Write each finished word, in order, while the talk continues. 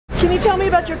Can you tell me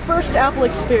about your first Apple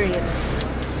experience?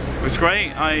 It was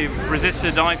great. I've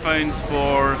resisted iPhones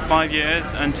for 5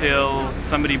 years until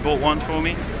somebody bought one for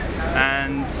me,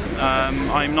 and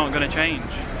I'm not going to change.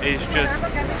 It's just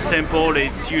simple,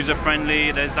 it's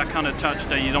user-friendly, there's that kind of touch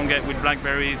that you don't get with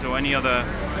Blackberries or any other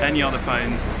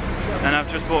phones. And I've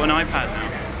just bought an iPad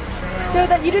now. So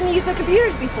that you didn't use the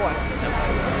computers before?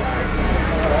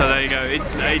 So there you go.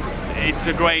 It's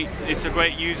a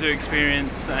great user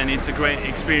experience, and it's a great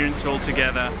experience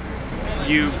altogether.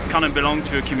 You kind of belong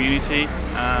to a community.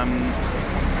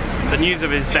 The news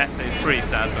of his death is pretty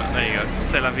sad, but there you go.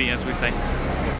 C'est la vie, as we say.